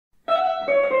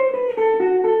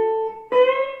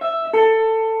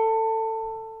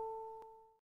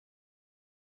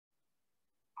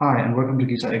Hi, and welcome to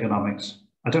Guitar Economics.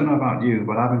 I don't know about you,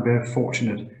 but I've been very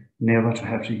fortunate never to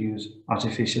have to use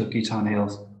artificial guitar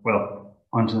nails. Well,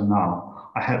 until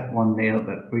now. I had one nail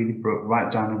that really broke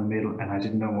right down in the middle and I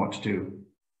didn't know what to do.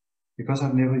 Because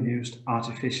I've never used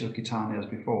artificial guitar nails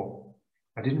before,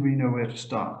 I didn't really know where to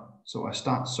start. So I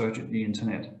started searching the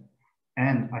internet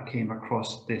and I came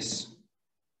across this.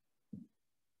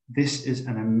 This is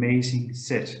an amazing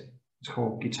set. It's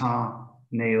called Guitar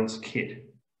Nails Kit.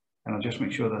 And I'll just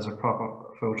make sure there's a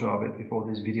proper photo of it before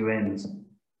this video ends.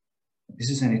 This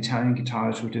is an Italian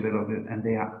guitarist who developed it, and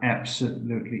they are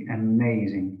absolutely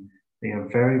amazing. They are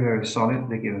very, very solid.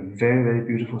 They give a very, very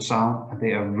beautiful sound, and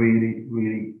they are really,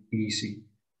 really easy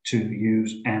to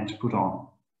use and to put on.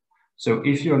 So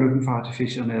if you're looking for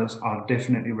artificial nails, I'll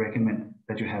definitely recommend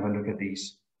that you have a look at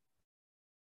these.